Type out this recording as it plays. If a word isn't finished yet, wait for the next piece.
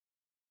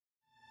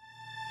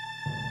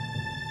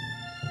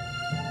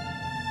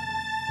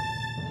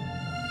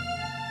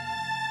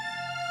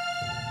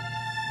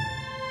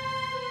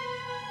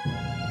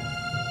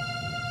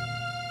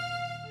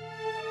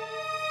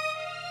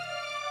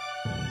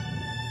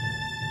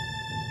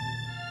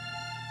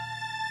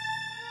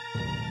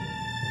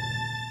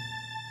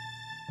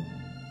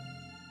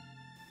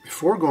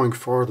Before going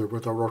farther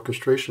with our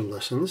orchestration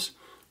lessons,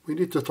 we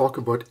need to talk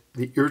about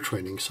the ear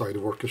training side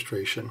of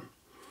orchestration.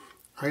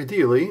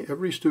 Ideally,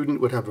 every student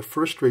would have a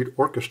first-rate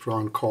orchestra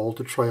on call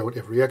to try out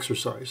every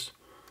exercise.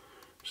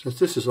 Since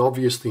this is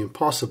obviously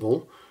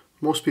impossible,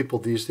 most people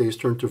these days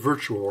turn to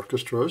virtual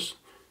orchestras,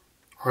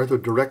 either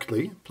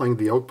directly, playing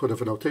the output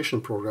of a notation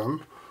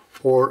program,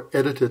 or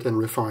edited and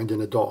refined in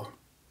a DAW.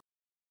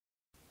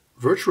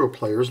 Virtual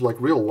players, like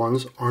real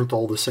ones, aren't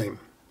all the same.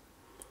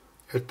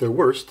 At their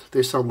worst,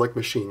 they sound like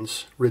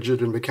machines,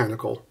 rigid and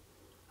mechanical,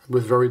 and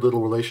with very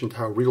little relation to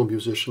how real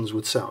musicians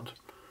would sound.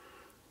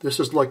 This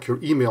is like your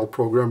email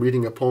program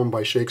reading a poem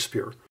by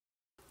Shakespeare.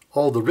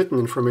 All the written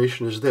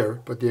information is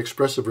there, but the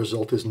expressive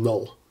result is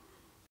null.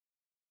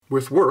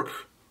 With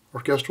work,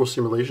 orchestral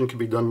simulation can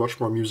be done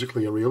much more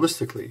musically and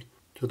realistically,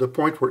 to the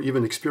point where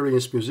even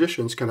experienced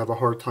musicians can have a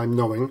hard time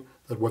knowing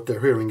that what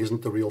they're hearing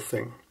isn't the real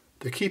thing.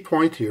 The key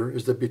point here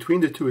is that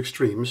between the two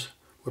extremes,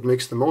 what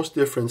makes the most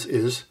difference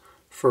is,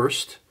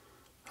 first,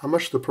 how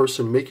much the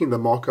person making the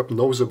mock-up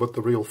knows about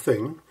the real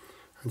thing,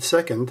 and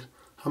second,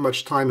 how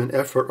much time and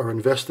effort are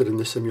invested in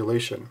the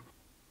simulation.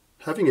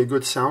 Having a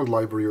good sound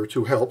library or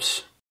two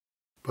helps,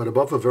 but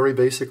above a very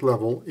basic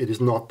level, it is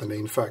not the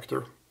main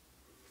factor.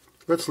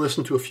 Let's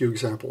listen to a few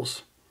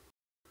examples.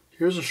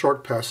 Here's a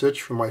short passage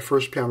from my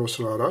first piano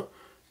sonata,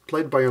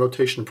 played by a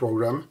notation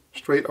program,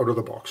 straight out of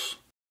the box.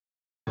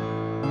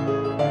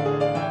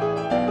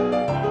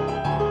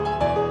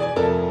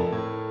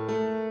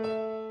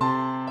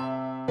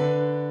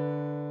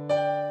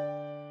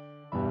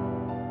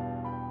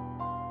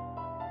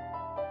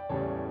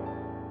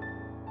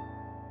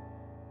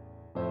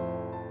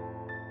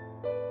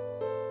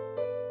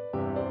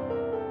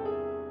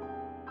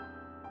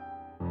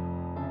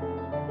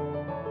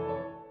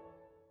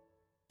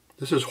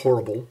 This is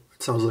horrible.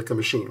 It sounds like a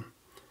machine.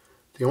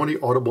 The only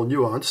audible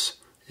nuance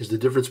is the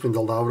difference between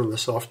the loud and the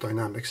soft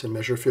dynamics in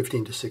measure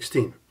 15 to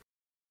 16.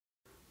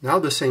 Now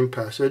the same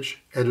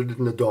passage, edited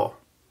in the DAW.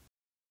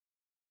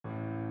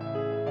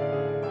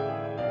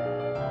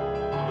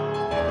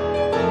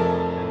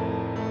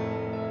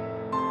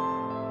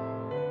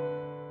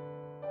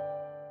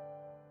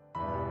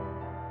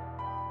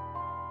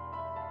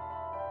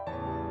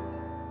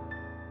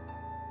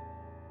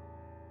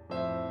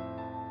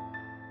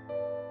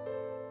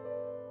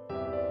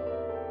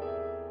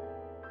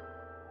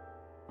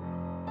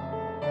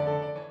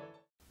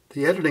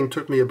 The editing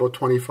took me about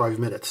 25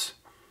 minutes.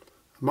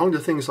 Among the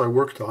things I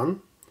worked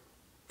on,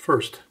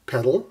 first,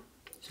 pedal.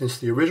 Since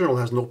the original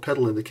has no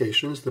pedal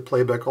indications, the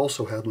playback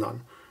also had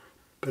none.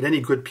 But any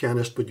good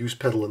pianist would use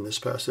pedal in this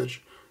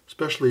passage,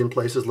 especially in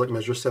places like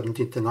measure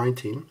 17 to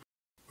 19,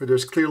 where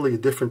there's clearly a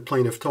different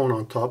plane of tone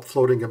on top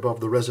floating above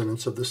the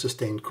resonance of the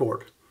sustained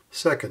chord.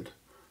 Second,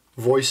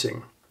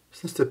 voicing.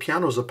 Since the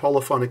piano is a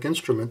polyphonic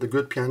instrument, the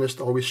good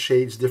pianist always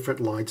shades different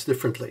lines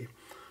differently.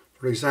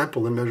 For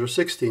example, in measure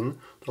 16,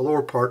 the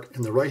lower part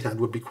in the right hand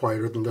would be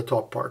quieter than the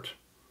top part.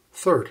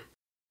 Third,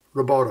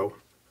 rubato.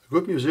 A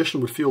good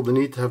musician would feel the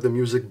need to have the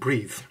music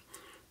breathe.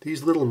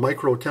 These little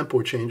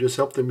micro-tempo changes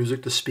help the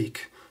music to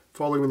speak,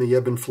 following the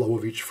ebb and flow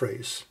of each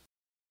phrase.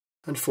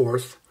 And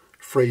fourth,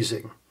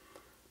 phrasing.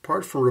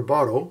 Apart from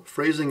rubato,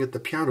 phrasing at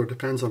the piano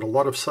depends on a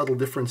lot of subtle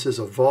differences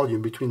of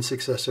volume between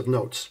successive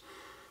notes.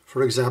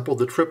 For example,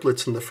 the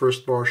triplets in the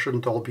first bar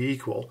shouldn't all be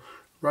equal.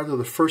 Rather,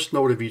 the first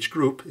note of each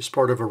group is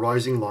part of a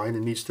rising line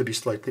and needs to be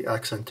slightly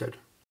accented.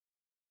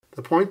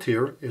 The point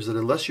here is that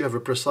unless you have a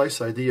precise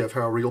idea of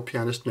how a real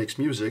pianist makes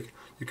music,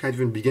 you can't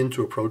even begin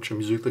to approach a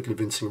musically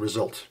convincing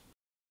result.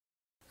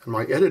 And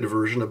my edited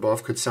version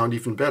above could sound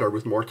even better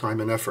with more time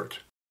and effort.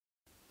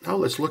 Now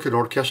let's look at an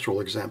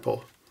orchestral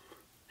example.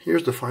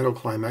 Here's the final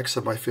climax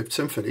of my Fifth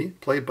Symphony,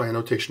 played by a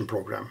notation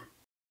program.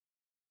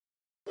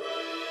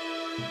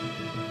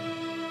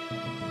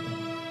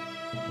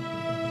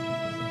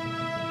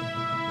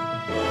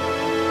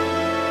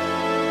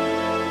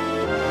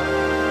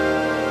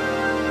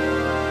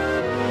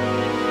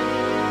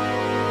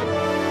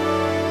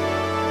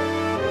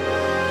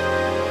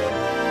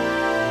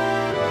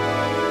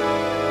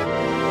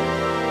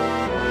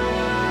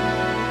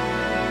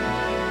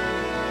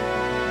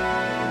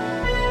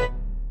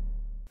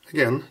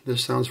 Again,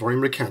 this sounds very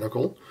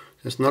mechanical,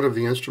 since none of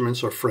the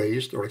instruments are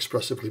phrased or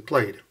expressively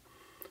played.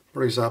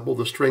 For example,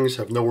 the strings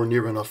have nowhere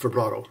near enough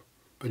vibrato.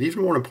 But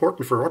even more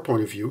important for our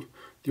point of view,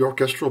 the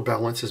orchestral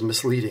balance is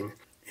misleading.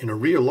 In a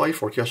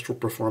real-life orchestral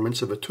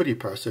performance of a tutti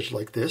passage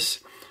like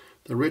this,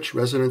 the rich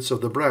resonance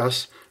of the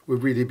brass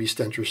would really be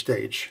center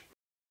stage.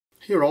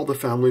 Here all the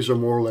families are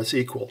more or less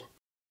equal.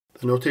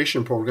 The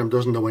notation program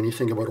doesn't know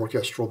anything about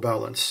orchestral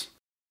balance.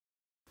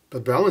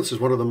 But balance is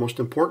one of the most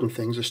important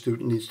things a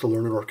student needs to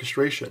learn in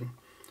orchestration.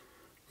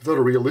 Without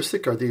a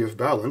realistic idea of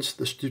balance,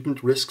 the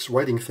student risks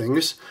writing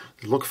things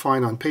that look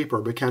fine on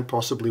paper but can't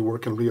possibly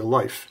work in real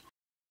life.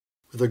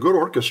 With a good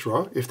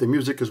orchestra, if the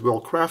music is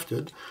well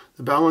crafted,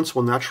 the balance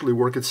will naturally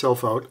work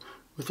itself out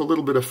with a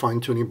little bit of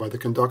fine-tuning by the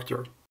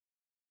conductor.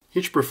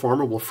 Each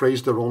performer will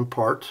phrase their own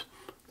part.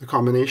 The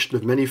combination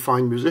of many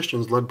fine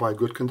musicians led by a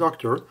good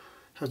conductor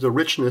has the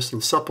richness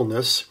and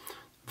suppleness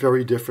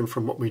very different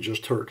from what we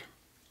just heard.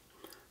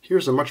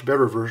 Here's a much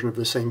better version of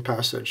the same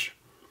passage.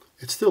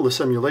 It's still a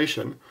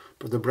simulation,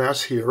 but the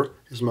brass here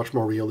is much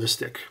more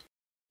realistic,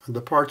 and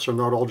the parts are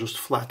not all just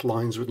flat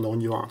lines with no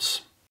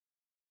nuance.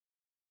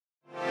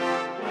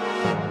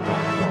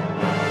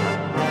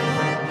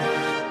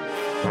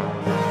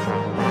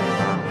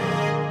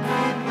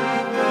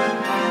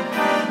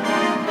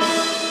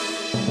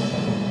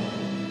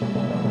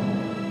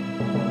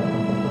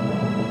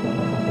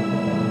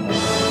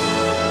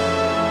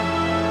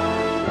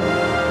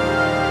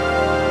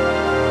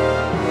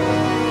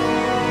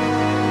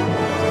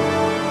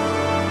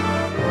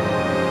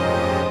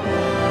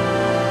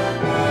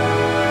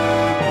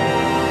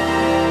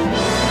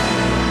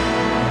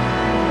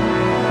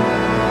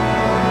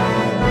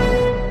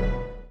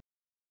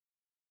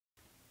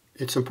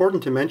 It's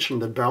important to mention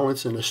that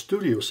balance in a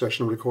studio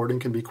session recording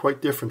can be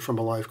quite different from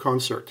a live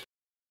concert.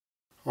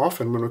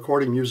 Often, when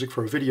recording music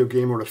for a video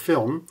game or a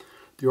film,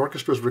 the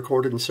orchestra is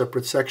recorded in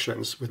separate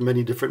sections with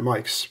many different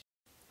mics.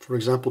 For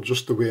example,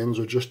 just the winds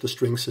or just the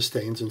string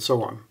sustains and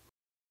so on.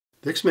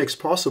 This makes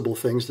possible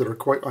things that are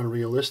quite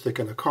unrealistic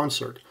in a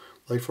concert,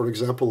 like for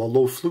example a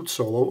low flute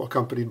solo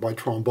accompanied by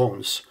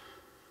trombones,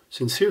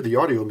 since here the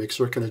audio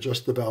mixer can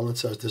adjust the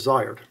balance as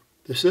desired.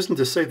 This isn't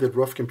to say that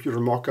rough computer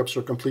mock-ups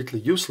are completely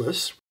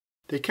useless.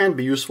 They can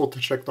be useful to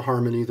check the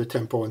harmony, the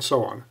tempo, and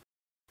so on.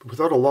 But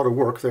without a lot of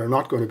work, they are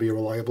not going to be a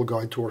reliable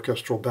guide to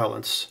orchestral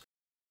balance.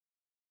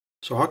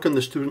 So how can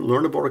the student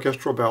learn about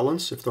orchestral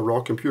balance if the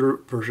raw computer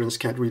versions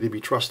can't really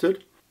be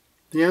trusted?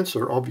 The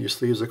answer,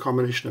 obviously, is a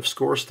combination of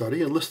score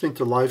study and listening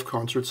to live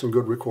concerts and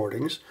good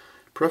recordings,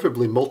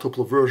 preferably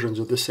multiple versions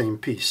of the same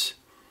piece.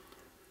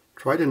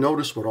 Try to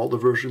notice what all the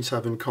versions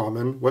have in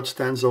common, what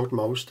stands out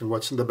most and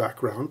what's in the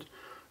background,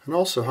 and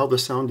also how the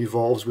sound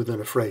evolves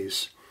within a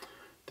phrase.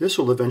 This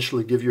will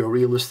eventually give you a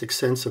realistic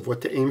sense of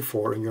what to aim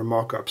for in your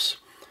mock-ups.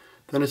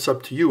 Then it's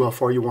up to you how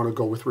far you want to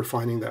go with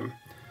refining them.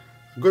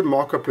 A good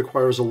mock-up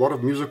requires a lot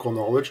of musical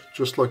knowledge,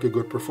 just like a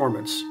good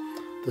performance.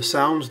 The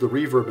sounds, the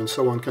reverb, and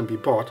so on can be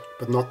bought,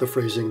 but not the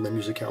phrasing and the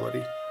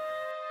musicality.